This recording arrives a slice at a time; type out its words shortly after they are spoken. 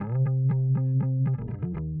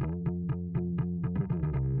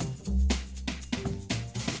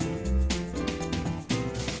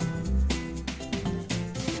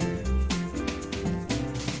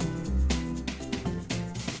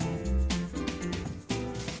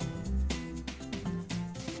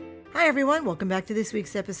Hi, everyone. Welcome back to this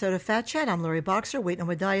week's episode of Fat Chat. I'm Lori Boxer, Weight No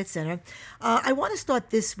More Diet Center. I want to start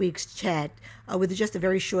this week's chat with just a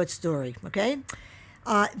very short story, okay?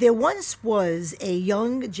 There once was a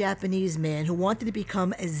young Japanese man who wanted to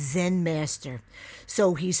become a Zen master.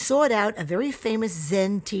 So he sought out a very famous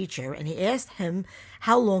Zen teacher, and he asked him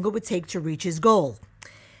how long it would take to reach his goal.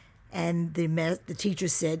 And the teacher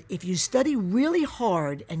said, if you study really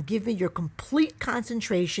hard and give me your complete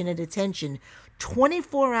concentration and attention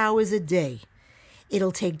 24 hours a day,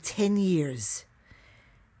 it'll take 10 years.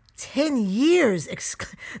 10 years,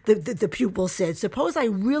 the pupil said. Suppose I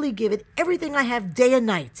really give it everything I have day and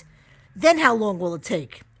night. Then how long will it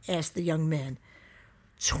take? Asked the young man.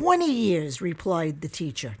 20 years, replied the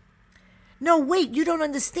teacher. No, wait, you don't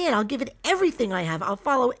understand. I'll give it everything I have. I'll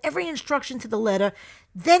follow every instruction to the letter.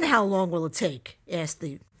 Then how long will it take? Asked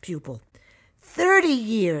the pupil. 30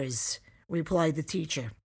 years, replied the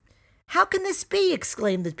teacher. How can this be?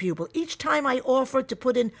 Exclaimed the pupil. Each time I offer to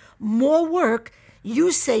put in more work,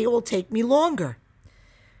 you say it will take me longer.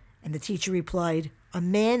 And the teacher replied, a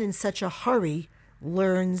man in such a hurry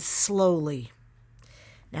learns slowly.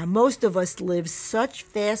 Now, most of us live such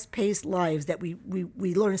fast-paced lives that we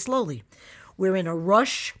learn slowly. We're in a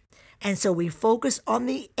rush, and so we focus on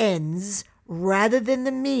the ends rather than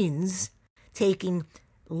the means, taking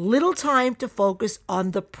little time to focus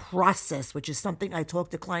on the process, which is something I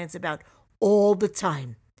talk to clients about all the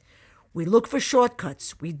time. We look for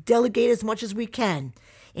shortcuts. We delegate as much as we can,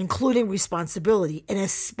 including responsibility, and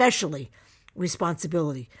especially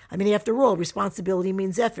responsibility. I mean, after all, responsibility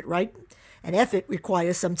means effort, right? And effort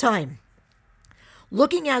requires some time.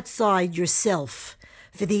 Looking outside yourself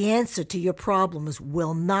for the answer to your problems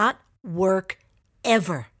will not work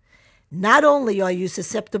ever. Not only are you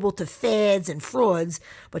susceptible to fads and frauds,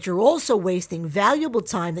 but you're also wasting valuable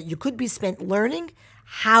time that you could be spent learning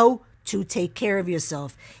how to take care of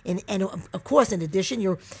yourself. And of course, in addition,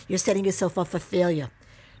 you're setting yourself up for failure.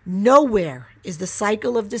 Nowhere is the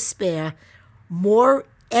cycle of despair more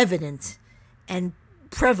evident and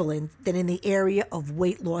prevalent than in the area of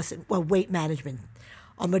weight loss and weight management.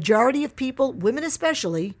 A majority of people, women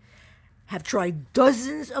especially, have tried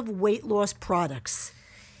dozens of weight loss products.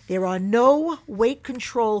 There are no weight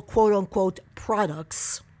control, quote-unquote,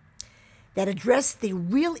 products that address the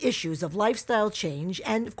real issues of lifestyle change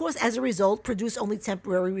and, of course, as a result, produce only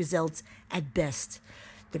temporary results at best.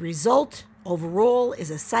 The result, overall, is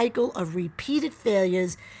a cycle of repeated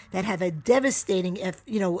failures that have a devastating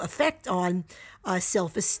effect on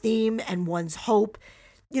self-esteem and one's hope.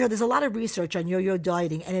 There's a lot of research on yo-yo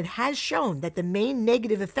dieting, and it has shown that the main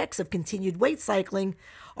negative effects of continued weight cycling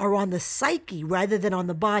are on the psyche rather than on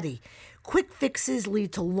the body. Quick fixes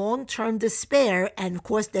lead to long-term despair, and of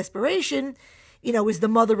course, desperation, is the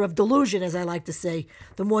mother of delusion, as I like to say.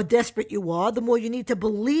 The more desperate you are, the more you need to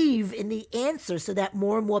believe in the answer so that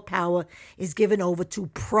more and more power is given over to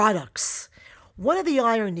products. One of the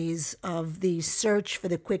ironies of the search for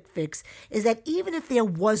the quick fix is that even if there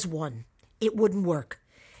was one, it wouldn't work.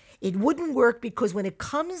 It wouldn't work because when it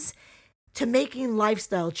comes to making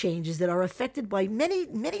lifestyle changes that are affected by many,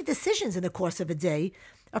 many decisions in the course of a day,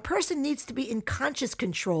 a person needs to be in conscious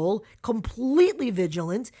control, completely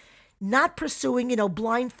vigilant, not pursuing,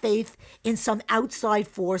 blind faith in some outside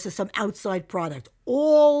force or some outside product.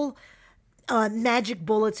 All magic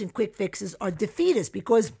bullets and quick fixes are defeatist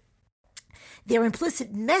because their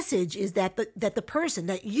implicit message is that the person,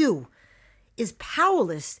 that you, is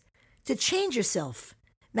powerless to change yourself.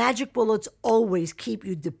 Magic bullets always keep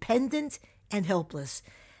you dependent and helpless.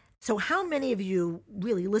 So how many of you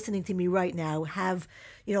really listening to me right now have,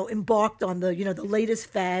 embarked on the latest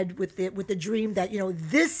fad with the dream that,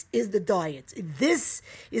 this is the diet. This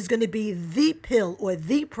is going to be the pill or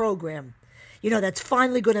the program, that's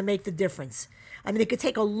finally going to make the difference. I mean, it could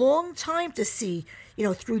take a long time to see,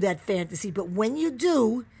 through that fantasy, but when you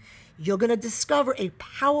do, you're going to discover a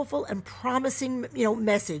powerful and promising,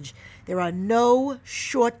 message. There are no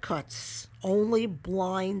shortcuts, only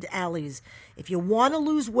blind alleys. If you want to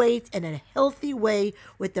lose weight in a healthy way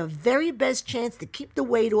with the very best chance to keep the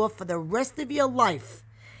weight off for the rest of your life,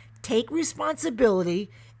 take responsibility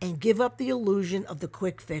and give up the illusion of the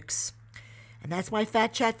quick fix. And that's my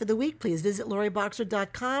Fat Chat for the week. Please visit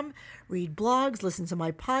LoriBoxer.com, read blogs, listen to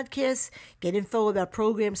my podcasts, get info about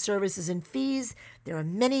program services and fees. There are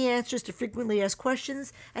many answers to frequently asked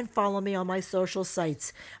questions, and follow me on my social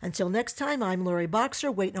sites. Until next time, I'm Lori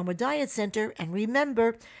Boxer, Weight No More Diet Center, and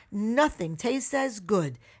remember, nothing tastes as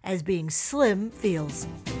good as being slim feels.